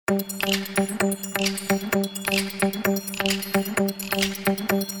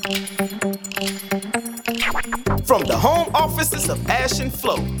Ash and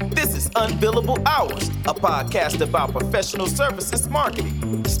Flo. This is Unbillable Hours, a podcast about professional services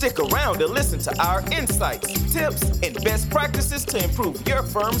marketing. Stick around to listen to our insights, tips, and best practices to improve your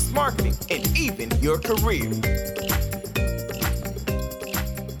firm's marketing and even your career.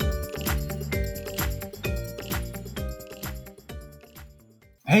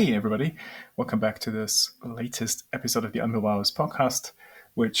 Hey everybody, welcome back to this latest episode of the Unbillable Hours podcast,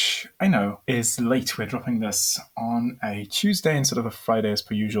 which I know is late. We're dropping this on a Tuesday instead of a Friday as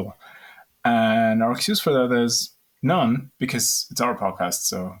per usual. And our excuse for that is none, because it's our podcast,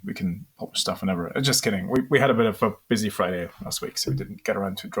 so we can publish stuff whenever. Just kidding. We had a bit of a busy Friday last week, so we didn't get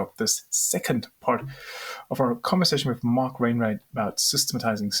around to drop this second part of our conversation with Mark Wainwright about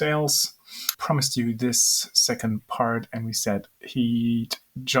systematizing sales. Promised you this second part, and we said he'd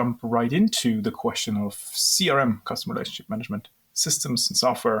jump right into the question of CRM, customer relationship management, systems and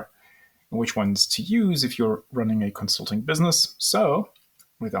software, and which ones to use if you're running a consulting business. So,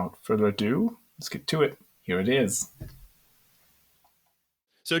 without further ado, let's get to it. Here it is.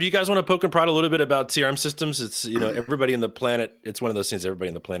 So do you guys want to poke and prod a little bit about CRM systems? It's, everybody on the planet, it's one of those things, everybody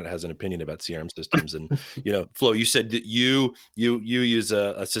on the planet has an opinion about CRM systems. And, Flo, you said that you use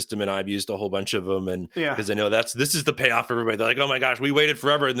a system, and I've used a whole bunch of them. And because I know this is the payoff for everybody. They're like, oh my gosh, we waited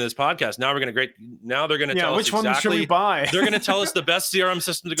forever in this podcast. Now they're going to tell us which one should we buy? They're going to tell us the best CRM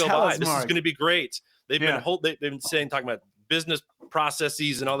system to go buy. This is going to be great. They've been talking about business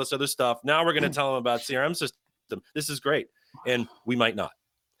processes and all this other stuff. Now we're going to tell them about CRM system. This is great. And we might not.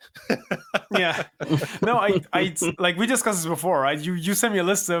 No, I like, we discussed this before, right? You sent me a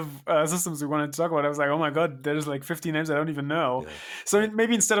list of systems we wanted to talk about. I was like, oh my god, there's like 50 names I don't even know. So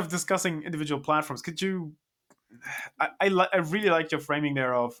maybe instead of discussing individual platforms, could you I really like your framing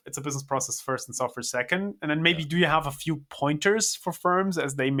there of it's a business process first and software second, and then maybe do you have a few pointers for firms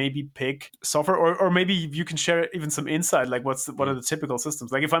as they maybe pick software, or maybe you can share even some insight, like what are the typical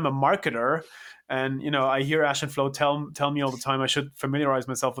systems? Like if I'm a marketer and I hear Ash and Flo tell me all the time I should familiarize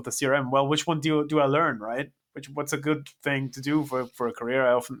myself with the CRM. Well, which one do I learn, right? What's a good thing to do for a career?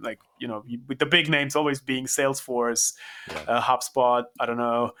 I often with the big names always being Salesforce, HubSpot. I don't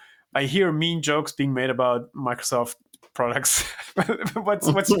know. I hear mean jokes being made about Microsoft products.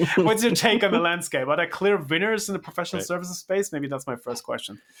 What's your take on the landscape? Are there clear winners in the professional services space? Maybe that's my first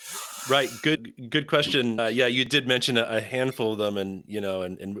question. Right. Good question. You did mention a handful of them, and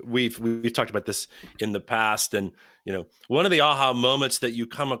and we've talked about this in the past. And one of the aha moments that you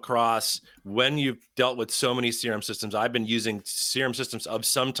come across when you've dealt with so many CRM systems. I've been using CRM systems of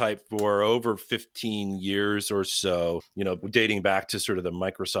some type for over 15 years or so, dating back to sort of the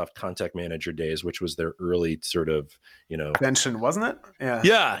Microsoft Contact Manager days, which was their early sort of, invention, wasn't it?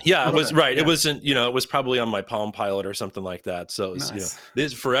 Yeah. It was right. Yeah. It wasn't, it was probably on my Palm Pilot or something like that. So it was, nice.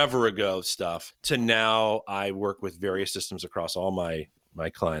 This is forever ago stuff to now. I work with various systems across all my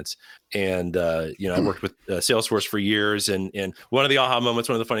clients, and I worked with Salesforce for years, and one of the aha moments,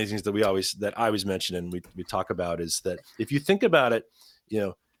 one of the funny things that I always mention and we talk about is that if you think about it,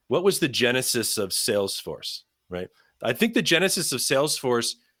 what was the genesis of Salesforce, right? I think the genesis of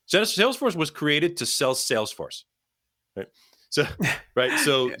Salesforce was created to sell Salesforce, right? So right,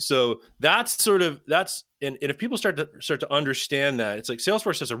 so that's and if people start to understand that, it's like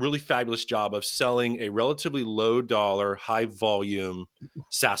Salesforce does a really fabulous job of selling a relatively low dollar, high volume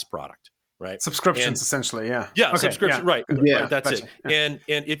SaaS product, right? Subscriptions, essentially, yeah. Yeah, okay, subscription, yeah. right. Yeah, right, that's gotcha. it.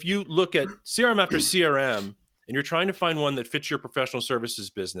 Yeah. And if you look at CRM after CRM, and you're trying to find one that fits your professional services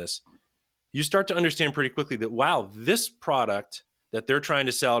business, you start to understand pretty quickly that, wow, this product that they're trying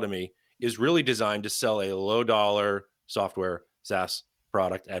to sell to me is really designed to sell a low dollar software SaaS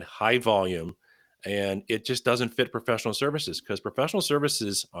product at high volume. And it just doesn't fit professional services, because professional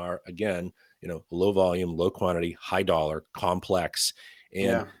services are, again, low volume, low quantity, high dollar, complex.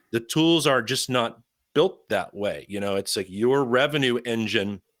 And the tools are just not built that way. It's like your revenue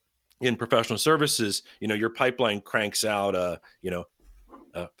engine in professional services, your pipeline cranks out a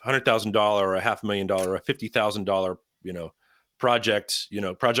 $100,000 or a $500,000 or a $50,000, project,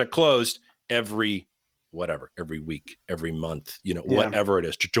 project closed every week, every month, whatever it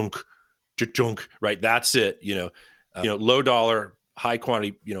is, chunk, right? That's it. Low dollar, high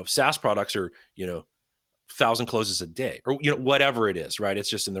quantity, SaaS products are, 1,000 closes a day, or, whatever it is, right? It's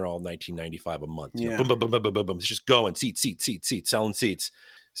just, and they're all $19.95 a month. Boom, boom, boom, boom, boom, boom, boom. It's just going seats, selling seats.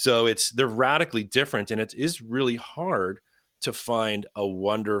 So they're radically different, and it is really hard to find a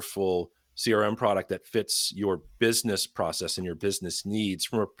wonderful CRM product that fits your business process and your business needs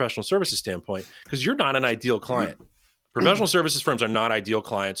from a professional services standpoint, because you're not an ideal client. Professional services firms are not ideal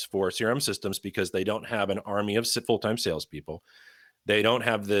clients for CRM systems because they don't have an army of full-time salespeople. They don't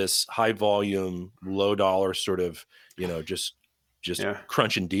have this high volume, low dollar sort of, just just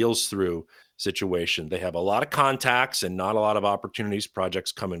crunching deals through situation. They have a lot of contacts and not a lot of opportunities.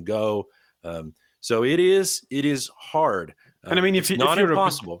 Projects come and go. So it is hard. And I mean, it's not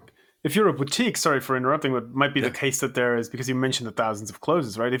impossible. If you're a boutique, sorry for interrupting, what might be the case that there is, because you mentioned the thousands of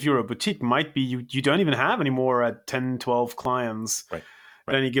closes, right? If you're a boutique, might be you don't even have any more at 10, 12 clients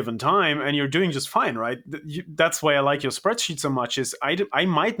at any given time, and you're doing just fine, right? That's why I like your spreadsheet so much, is I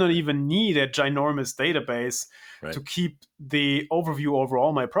might not even need a ginormous database to keep the overview over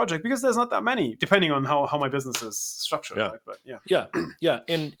all my project, because there's not that many, depending on how my business is structured. Right? But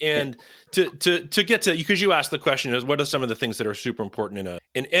and to get to, because you asked the question is, what are some of the things that are super important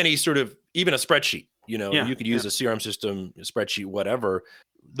in any sort of, even a spreadsheet, you could use a CRM system, a spreadsheet, whatever.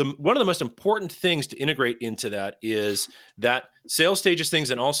 One of the most important things to integrate into that is that sales stages things,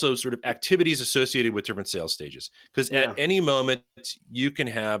 and also sort of activities associated with different sales stages. Because at any moment, you can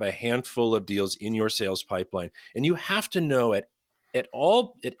have a handful of deals in your sales pipeline, and you have to know at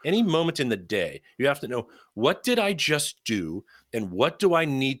any moment in the day, you have to know, what did I just do, and what do I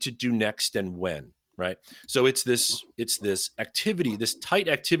need to do next, and when. Right. So it's this activity, this tight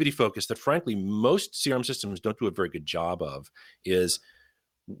activity focus that frankly most CRM systems don't do a very good job of. Is,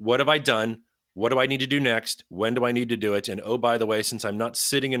 what have I done? What do I need to do next? When do I need to do it? And oh, by the way, since I'm not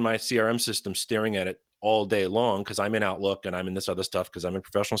sitting in my CRM system staring at it all day long, because I'm in Outlook and I'm in this other stuff, because I'm in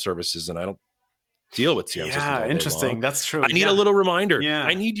professional services and I don't deal with CRM systems all day interesting. long. That's true. I need a little reminder.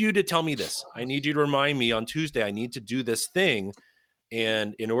 I need you to tell me this. I need you to remind me on Tuesday, I need to do this thing.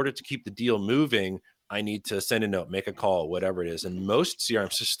 And in order to keep the deal moving, I need to send a note, make a call, whatever it is. And most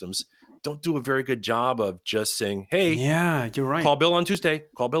CRM systems don't do a very good job of just saying, hey, you're right, call Bill on Tuesday,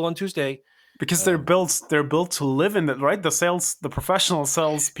 because they're built to live in that, right? The professional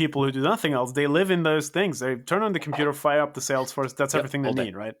sales people who do nothing else, they live in those things. They turn on the computer, fire up the Salesforce. That's everything they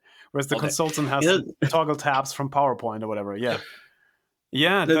need, right? Whereas the consultant has to toggle tabs from PowerPoint or whatever.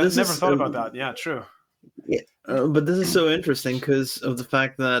 Never thought about that. Yeah, true. But this is so interesting because of the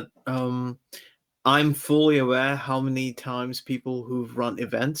fact that I'm fully aware how many times people who've run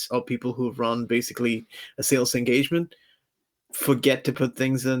events, or people who've run basically a sales engagement, forget to put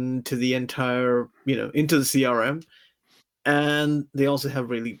things into the entire, into the CRM. And they also have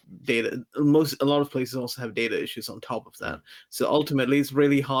really data. A lot of places also have data issues on top of that. So ultimately, it's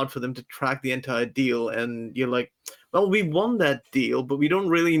really hard for them to track the entire deal. And you're like, well, we won that deal, but we don't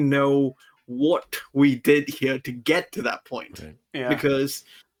really know what we did here to get to that point. Right. Yeah.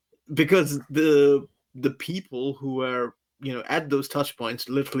 Because the people who were at those touch points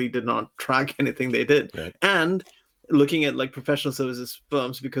literally did not track anything they did. Right. And looking at like professional services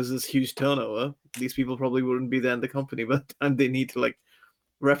firms, because there's huge turnover, these people probably wouldn't be there in the company, but they need to like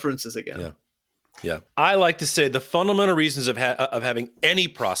references again. Yeah. I like to say the fundamental reasons of having any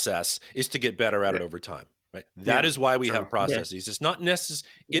process is to get better at it over time. Right. That is why we have processes. It's not necessary.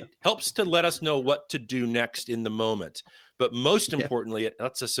 It helps to let us know what to do next in the moment. But most importantly, it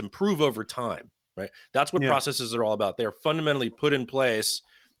lets us improve over time. Right. That's what processes are all about. They're fundamentally put in place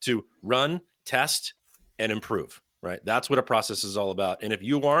to run, test, and improve. Right. That's what a process is all about. And if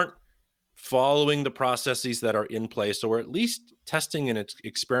you aren't following the processes that are in place, or at least testing and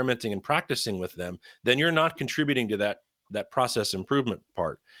experimenting and practicing with them, then you're not contributing to that process improvement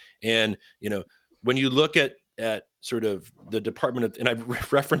part. And, when you look at sort of the Department of, and I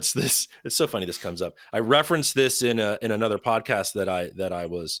referenced this, it's so funny this comes up. I referenced this in another podcast that I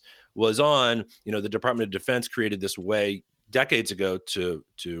was on. The Department of Defense created this way decades ago to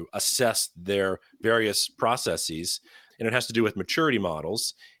assess their various processes, and it has to do with maturity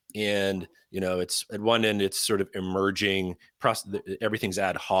models. And it's at one end, it's sort of emerging everything's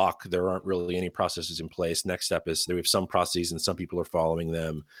ad hoc. There aren't really any processes in place. Next step is we have some processes and some people are following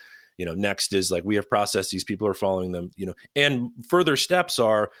them. Next is like we have processes, people are following them, and further steps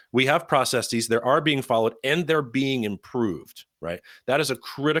are we have processes, they are being followed and they're being improved, right? That is a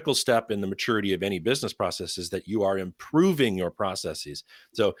critical step in the maturity of any business processes, that you are improving your processes.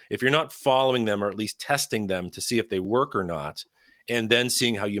 So if you're not following them, or at least testing them to see if they work or not, and then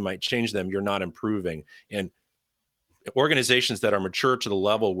seeing how you might change them, you're not improving. And organizations that are mature to the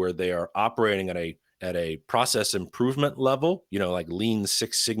level where they are operating at a process improvement level, like Lean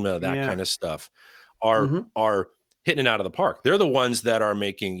Six Sigma, that kind of stuff, are hitting it out of the park. They're the ones that are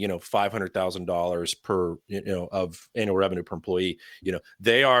making, $500,000 per, of annual revenue per employee.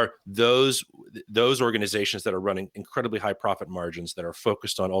 They are those organizations that are running incredibly high profit margins, that are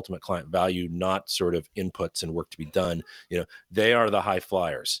focused on ultimate client value, not sort of inputs and work to be done. They are the high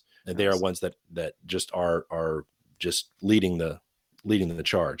flyers, and they are ones that just are just leading the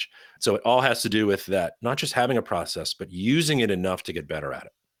charge. So it all has to do with that, not just having a process, but using it enough to get better at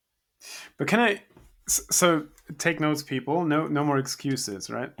it. But So take notes, people. No more excuses,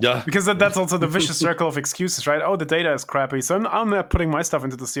 right? Yeah. Because that's also the vicious circle of excuses, right? Oh, the data is crappy, so I'm not putting my stuff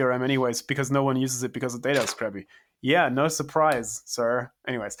into the CRM anyways because no one uses it because the data is crappy. Yeah, no surprise, sir.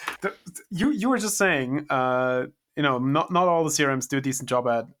 Anyways, you were just saying, not all the CRMs do a decent job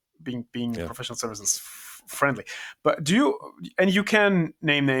at being professional services friendly. But and you can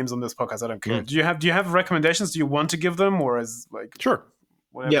name names on this podcast. I don't care. Do you have recommendations? Do you want to give them, or is like Sure.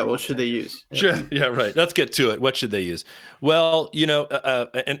 Yeah, what should they use? Sure. Yeah, right. Let's get to it. What should they use? Well,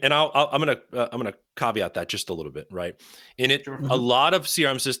 and I'm gonna caveat that just a little bit, right? A lot of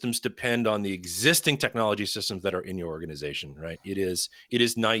CRM systems depend on the existing technology systems that are in your organization, right? It is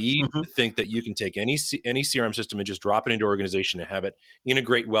naive to think that you can take any CRM system and just drop it into your organization and have it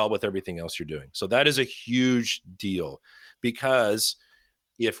integrate well with everything else you're doing. So that is a huge deal, because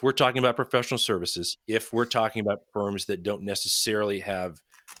if we're talking about professional services, if we're talking about firms that don't necessarily have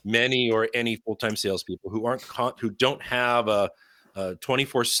many or any full-time salespeople, who don't have a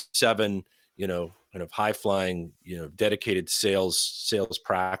 24/7, kind of high-flying, dedicated sales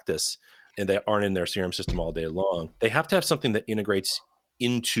practice, and they aren't in their CRM system all day long, they have to have something that integrates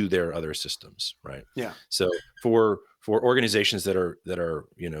into their other systems, right? Yeah. So for organizations that are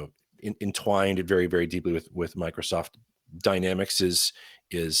entwined very, very deeply with Microsoft, Dynamics is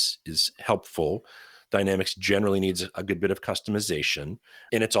helpful. Dynamics generally needs a good bit of customization,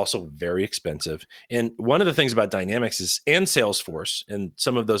 and it's also very expensive. And one of the things about Dynamics and Salesforce and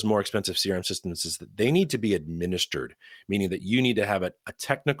some of those more expensive CRM systems is that they need to be administered, meaning that you need to have a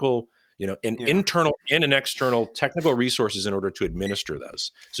technical, internal and an external technical resources in order to administer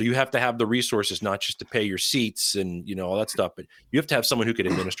those. So you have to have the resources, not just to pay your seats and all that stuff, but you have to have someone who can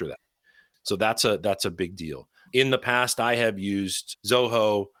administer that. So that's a big deal. In the past, I have used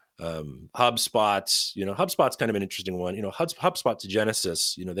Zoho, HubSpot's. HubSpot's kind of an interesting one. HubSpot's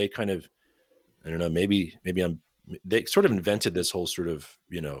Genesis. They kind of, I don't know, maybe they sort of invented this whole sort of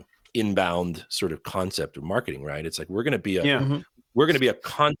inbound sort of concept of marketing, right? It's like we're going to be a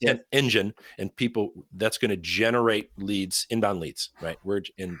content engine, and people that's going to generate leads, inbound leads, right?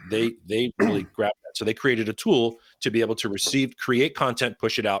 They really grabbed that. So they created a tool to be able to create content,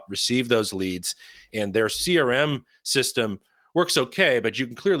 push it out, receive those leads, and their CRM system works okay, but you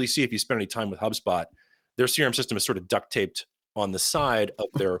can clearly see if you spend any time with HubSpot, their CRM system is sort of duct taped on the side of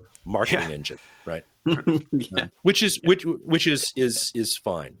their marketing engine, right? Which is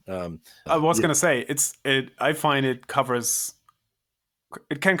fine. I was going to say I find it can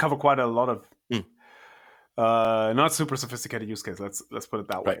cover quite a lot of not super sophisticated use case. Let's put it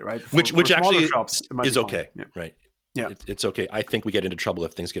that way, right? Which actually shops, is okay, right? Yeah, it's okay. I think we get into trouble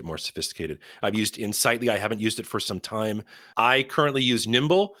if things get more sophisticated. I've used Insightly. I haven't used it for some time. I currently use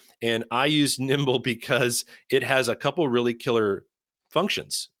Nimble, and I use Nimble because it has a couple really killer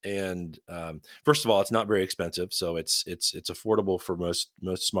functions. And first of all, it's not very expensive, so it's affordable for most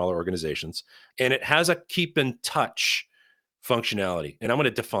smaller organizations, and it has a keep in touch functionality. And I'm going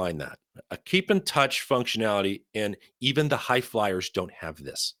to define that. A keep in touch functionality, and even the high flyers don't have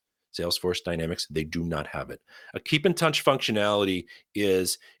this. Salesforce, Dynamics, they do not have it. A keep in touch functionality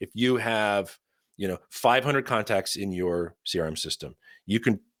is if you have, 500 contacts in your CRM system, you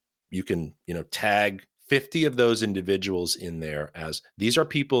can tag 50 of those individuals in there as these are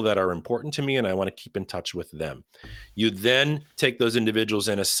people that are important to me and I want to keep in touch with them. You then take those individuals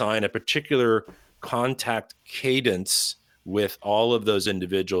and assign a particular contact cadence with all of those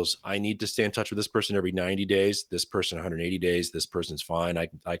individuals. I need to stay in touch with this person every 90 days, this person 180 days, this person's fine.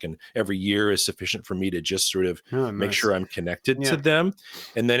 I can every year is sufficient for me to just sort of make sure I'm connected to them.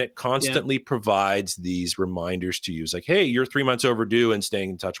 And then it constantly provides these reminders to you. It's like, hey, you're 3 months overdue and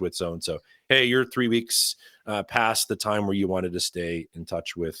staying in touch with so-and-so. Hey, you're 3 weeks past the time where you wanted to stay in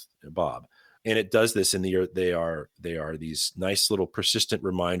touch with Bob. And it does this in they are these nice little persistent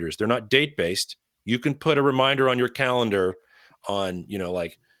reminders. They're not date-based. You can put a reminder on your calendar on,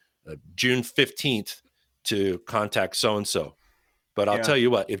 June 15th to contact so-and-so. But I'll tell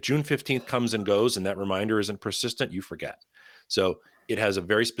you what, if June 15th comes and goes and that reminder isn't persistent, you forget. So it has a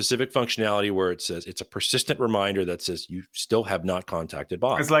very specific functionality where it says it's a persistent reminder that says you still have not contacted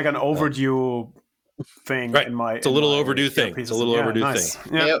Bob. It's like an overdue thing. Right. It's a little overdue thing. It's a little overdue thing.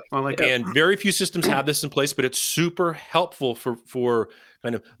 Yeah. And very few systems have this in place, but it's super helpful for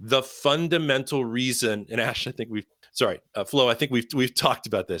kind of the fundamental reason. And Ash, I think Flo, I think we've talked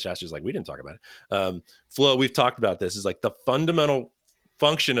about this. Ash is like, we didn't talk about it. Flo, we've talked about this. Is like the fundamental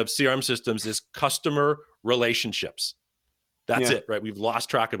function of CRM systems is customer relationships. That's it, right? We've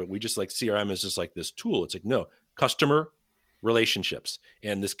lost track of it. We just like CRM is just like this tool. It's like, no, customer relationships.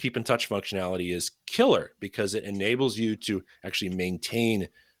 And this keep in touch functionality is killer because it enables you to actually maintain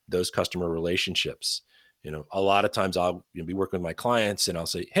those customer relationships. A lot of times I'll be working with my clients and I'll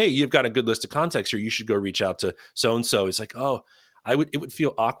say, hey, you've got a good list of contacts here. You should go reach out to so-and-so. It's like, oh, it would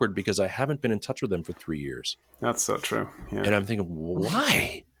feel awkward because I haven't been in touch with them for 3 years. That's so true. Yeah. And I'm thinking,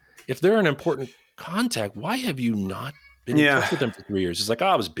 why? If they're an important contact, why have you not been in touch with them for 3 years? It's like, oh,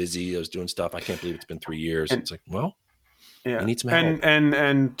 I was busy. I was doing stuff. I can't believe it's been 3 years. It's like, well, you need some help.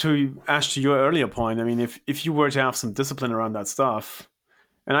 And to Ash, to your earlier point, I mean, if you were to have some discipline around that stuff,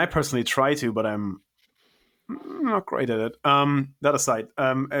 and I personally try to, but I'm not great at it. That aside,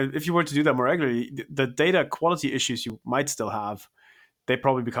 if you were to do that more regularly, the data quality issues you might still have, they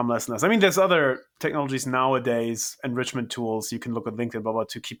probably become less and less. I mean, there's other technologies nowadays, enrichment tools. You can look at LinkedIn, blah, blah,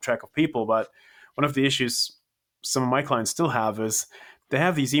 to keep track of people. But one of the issues some of my clients still have is they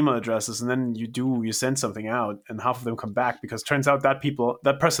have these email addresses, and then you send something out, and half of them come back because it turns out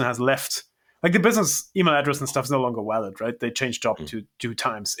that person has left. Like the business email address and stuff is no longer valid, right? They changed job 2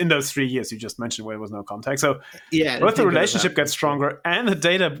 times in those 3 years you just mentioned where there was no contact. So both the relationship gets stronger and the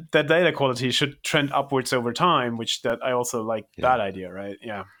data quality should trend upwards over time, which that I also like that idea, right?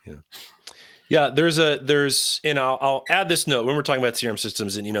 Yeah. And I'll add this note when we're talking about CRM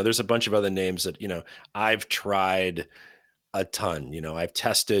systems, and there's a bunch of other names that I've tried a ton. I've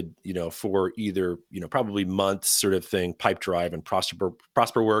tested for either probably months sort of thing, Pipedrive and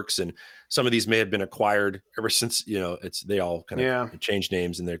Prosperworks, and some of these may have been acquired ever since they all kind of change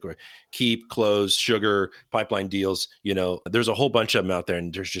names, and they're going Keep, Close, Sugar, Pipeline Deals. There's a whole bunch of them out there,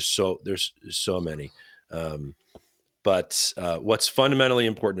 and there's so many. But what's fundamentally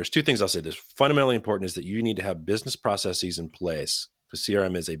important, there's 2 things I'll say. That's fundamentally important is that you need to have business processes in place, because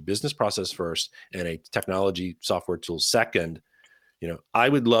CRM is a business process first and a technology software tool second. I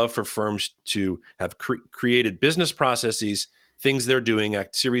would love for firms to have created business processes, things they're doing, a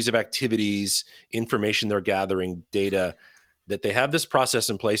series of activities, information they're gathering, data, that they have this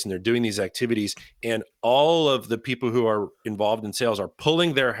process in place and they're doing these activities, and all of the people who are involved in sales are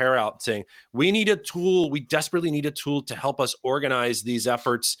pulling their hair out saying, we need a tool. We desperately need a tool to help us organize these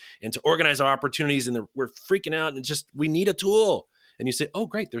efforts and to organize our opportunities. And we're freaking out and we need a tool. And you say, oh,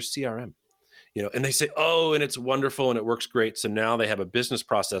 great, there's CRM. And they say, oh, and it's wonderful and it works great. So now they have a business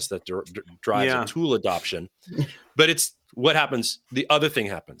process that drives a tool adoption. But it's what happens. The other thing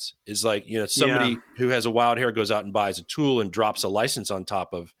happens is somebody who has a wild hair goes out and buys a tool and drops a license on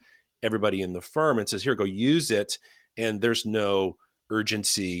top of everybody in the firm and says, here, go use it. And there's no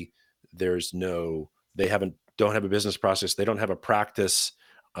urgency. They don't have a business process. They don't have a practice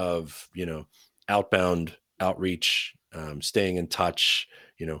of, outbound outreach, staying in touch,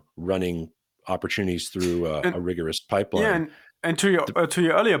 running opportunities through a rigorous pipeline. Yeah, and to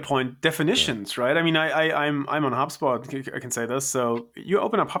your earlier point, definitions, right? I mean, I'm on HubSpot. I can say this. So you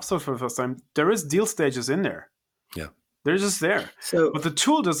open up HubSpot for the first time, there is deal stages in there. Yeah, they're just there. So, but the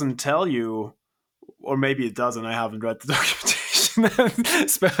tool doesn't tell you, or maybe it doesn't. I haven't read the documentation.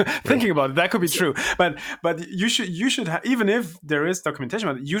 Thinking about it, that could be true. But you should have, even if there is documentation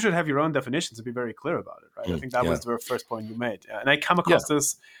about it, you should have your own definitions and be very clear about it, right? I think that was the first point you made. And I come across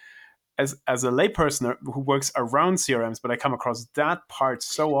this as a layperson who works around CRMs, but I come across that part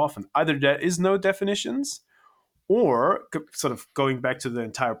so often. Either there is no definitions, or sort of going back to the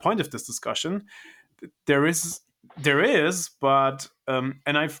entire point of this discussion, there is, but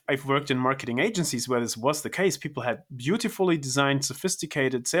and I've worked in marketing agencies where this was the case. People had beautifully designed,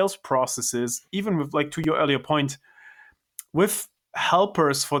 sophisticated sales processes, even with, like, to your earlier point, with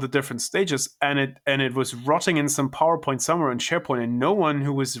helpers for the different stages, and it was rotting in some PowerPoint somewhere in SharePoint, and no one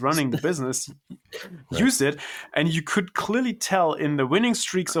who was running the business used it. And you could clearly tell in the winning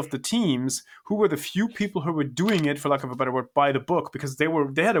streaks of the teams who were the few people who were doing it, for lack of a better word, by the book, because they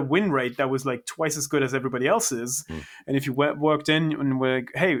had a win rate that was like twice as good as everybody else's. And if you worked in and were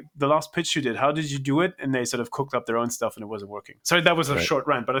like, hey, the last pitch you did, how did you do it? And they sort of cooked up their own stuff and it wasn't working. Sorry, that was a short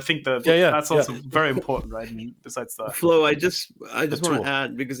rant, but I think that's also very important, right? And besides that, Flo, I just want to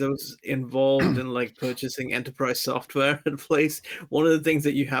add, because I was involved in like purchasing enterprise software at place. One of the things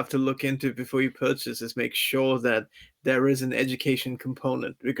that you have to look into before you purchase is make sure that there is an education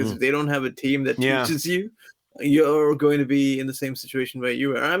component, because if they don't have a team that teaches you, you're going to be in the same situation where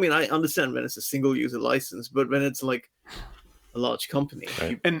you are. I mean, I understand when it's a single user license, but when it's like a large company,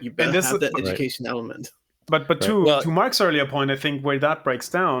 you better have that education element. But to Mark's earlier point, I think where that breaks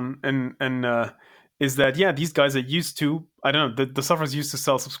down and is that these guys are used to, I don't know, the software is used to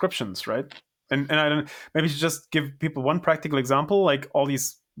sell subscriptions, right? And I don't, maybe to just give people one practical example, like all the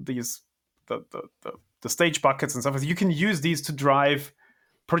stage buckets and stuff, you can use these to drive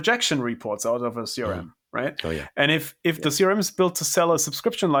projection reports out of a CRM, right? Oh yeah. And if the CRM is built to sell a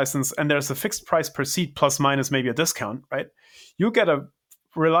subscription license and there's a fixed price per seat plus minus maybe a discount, right? You get a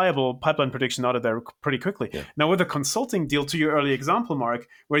reliable pipeline prediction out of there pretty quickly. Yeah. Now, with a consulting deal, to your early example, Mark,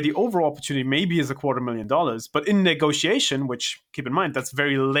 where the overall opportunity maybe is $250,000, but in negotiation, which keep in mind, that's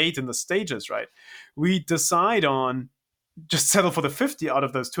very late in the stages, right? We decide on just settle for the 50 out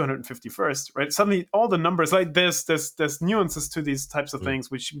of those 250 first, right? Suddenly all the numbers, like there's nuances to these types of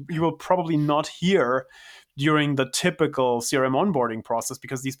things, which you will probably not hear during the typical CRM onboarding process,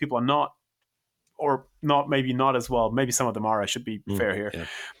 because these people are not, or not, maybe not as well. Maybe some of them are, I should be fair here. Yeah.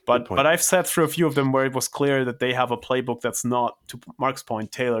 But I've sat through a few of them where it was clear that they have a playbook that's not, to Mark's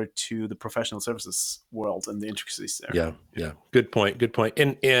point, tailored to the professional services world and the intricacies there. Yeah. Good point.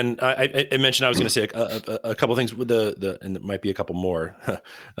 And I mentioned I was going to say a couple of things with and it might be a couple more.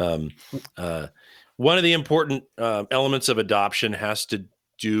 One of the important elements of adoption has to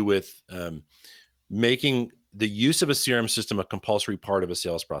do with making the use of a CRM system a compulsory part of a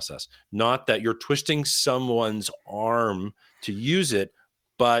sales process. Not that you're twisting someone's arm to use it,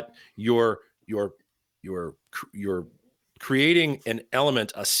 but you're creating an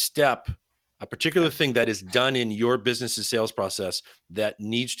element, a step, a particular thing that is done in your business's sales process that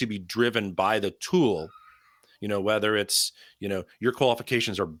needs to be driven by the tool. Whether it's, your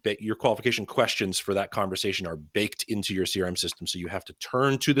qualifications are your qualification questions for that conversation are baked into your CRM system. So you have to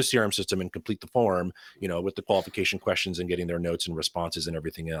turn to the CRM system and complete the form, with the qualification questions and getting their notes and responses and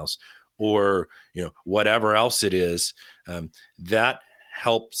everything else, or, whatever else it is, that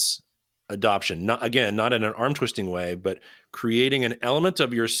helps adoption. Not in an arm twisting way, but creating an element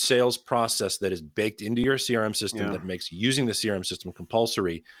of your sales process that is baked into your CRM system that makes using the CRM system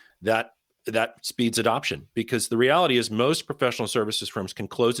compulsory. That speeds adoption, because the reality is most professional services firms can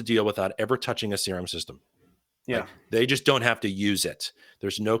close a deal without ever touching a CRM system. Yeah. They just don't have to use it.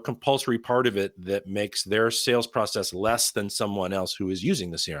 There's no compulsory part of it that makes their sales process less than someone else who is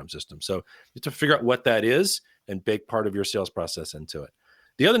using the CRM system. So you have to figure out what that is and bake part of your sales process into it.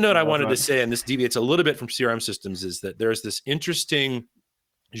 The other note I wanted to say, and this deviates a little bit from CRM systems, is that there's this interesting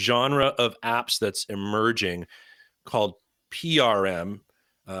genre of apps that's emerging called PRM,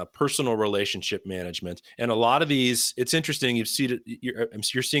 personal relationship management. And a lot of these, it's interesting, you're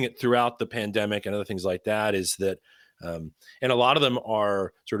seeing it throughout the pandemic and other things like that, is that, and a lot of them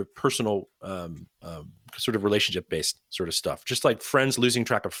are sort of personal, sort of relationship-based sort of stuff, just like friends losing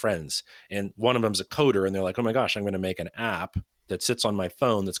track of friends. And one of them's a coder, and they're like, oh my gosh, I'm going to make an app that sits on my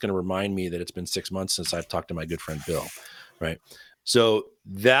phone that's going to remind me that it's been 6 months since I've talked to my good friend Bill, right? So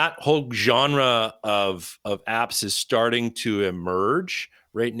that whole genre of apps is starting to emerge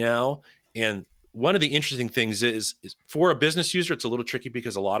right now. And one of the interesting things is for a business user, it's a little tricky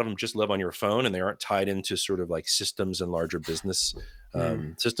because a lot of them just live on your phone and they aren't tied into sort of like systems and larger business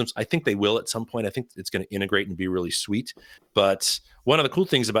systems. I think they will at some point. I think it's going to integrate and be really sweet. But one of the cool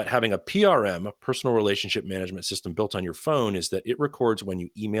things about having a PRM, a personal relationship management system built on your phone, is that it records when you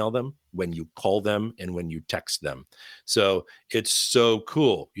email them, when you call them, and when you text them. So it's so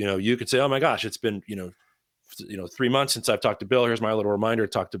cool. You could say, oh my gosh, it's been, 3 months since I've talked to Bill. Here's my little reminder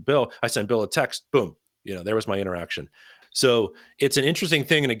to talk to Bill. I sent Bill a text. Boom. There was my interaction. So it's an interesting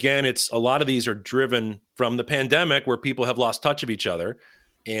thing. And again, it's a lot of these are driven from the pandemic where people have lost touch of each other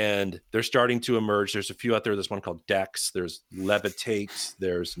and they're starting to emerge. There's a few out there. There's one called Dex. There's Levitate.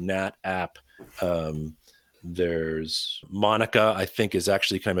 There's Nat App. There's Monica, I think, is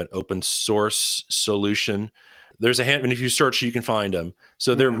actually kind of an open source solution. There's a hand, and if you search, you can find them.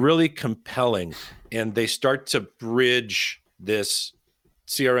 So they're really compelling, and they start to bridge this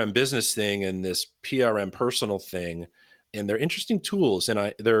CRM business thing and this PRM personal thing. And they're interesting tools,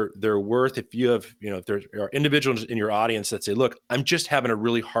 and they're worth, if you have, if there are individuals in your audience that say, look, I'm just having a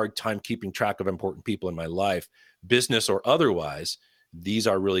really hard time keeping track of important people in my life, business or otherwise, these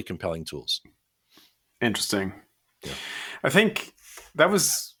are really compelling tools. Interesting. Yeah. I think that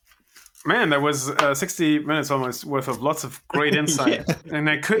was 60 minutes almost worth of lots of great insight. And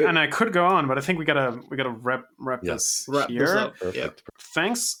I could go on, but I think we gotta wrap this here. Perfect.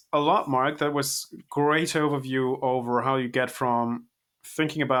 Thanks a lot, Mark. That was great overview over how you get from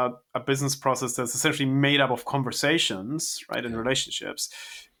thinking about a business process that's essentially made up of conversations, right, and relationships,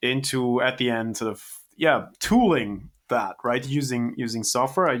 into at the end sort of tooling that, right, using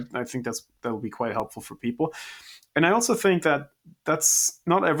software. I think that will be quite helpful for people. And I also think that that's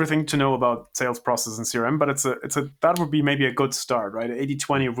not everything to know about sales process and CRM, but that would be maybe a good start, right?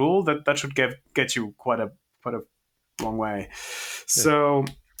 80-20 rule that should get you quite a long way. Yeah. So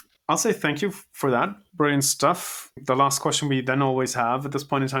I'll say thank you for that. Brilliant stuff. The last question we then always have at this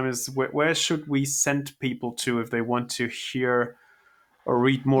point in time is where should we send people to if they want to hear or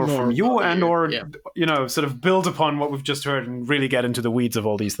read more from you or sort of build upon what we've just heard and really get into the weeds of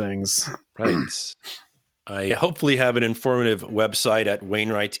all these things? Right. I hopefully have an informative website at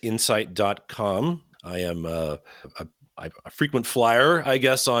wainwrightinsight.com. I am a frequent flyer, I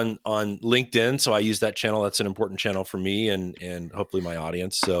guess, on LinkedIn. So I use that channel. That's an important channel for me and hopefully my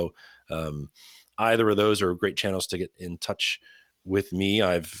audience. So either of those are great channels to get in touch with me.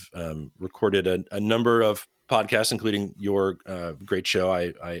 I've recorded a number of podcasts, including your great show.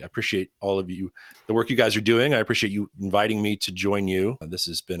 I appreciate all of you, the work you guys are doing. I appreciate you inviting me to join you. This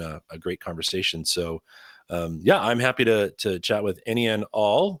has been a great conversation. So I'm happy to chat with any and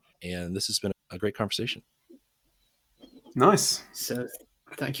all. And this has been a great conversation. Nice. So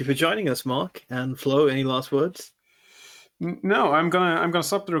thank you for joining us, Mark. And Flo, any last words? No, I'm gonna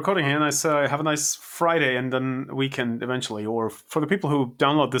stop the recording here, and I say have a nice Friday and then weekend eventually. Or for the people who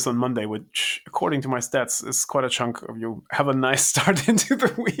download this on Monday, which according to my stats is quite a chunk of you, have a nice start into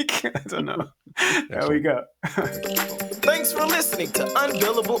the week. I don't know. There we go. Thanks for listening to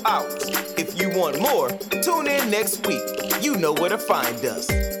Unbillable Hours. If you want more, tune in next week. You know where to find us.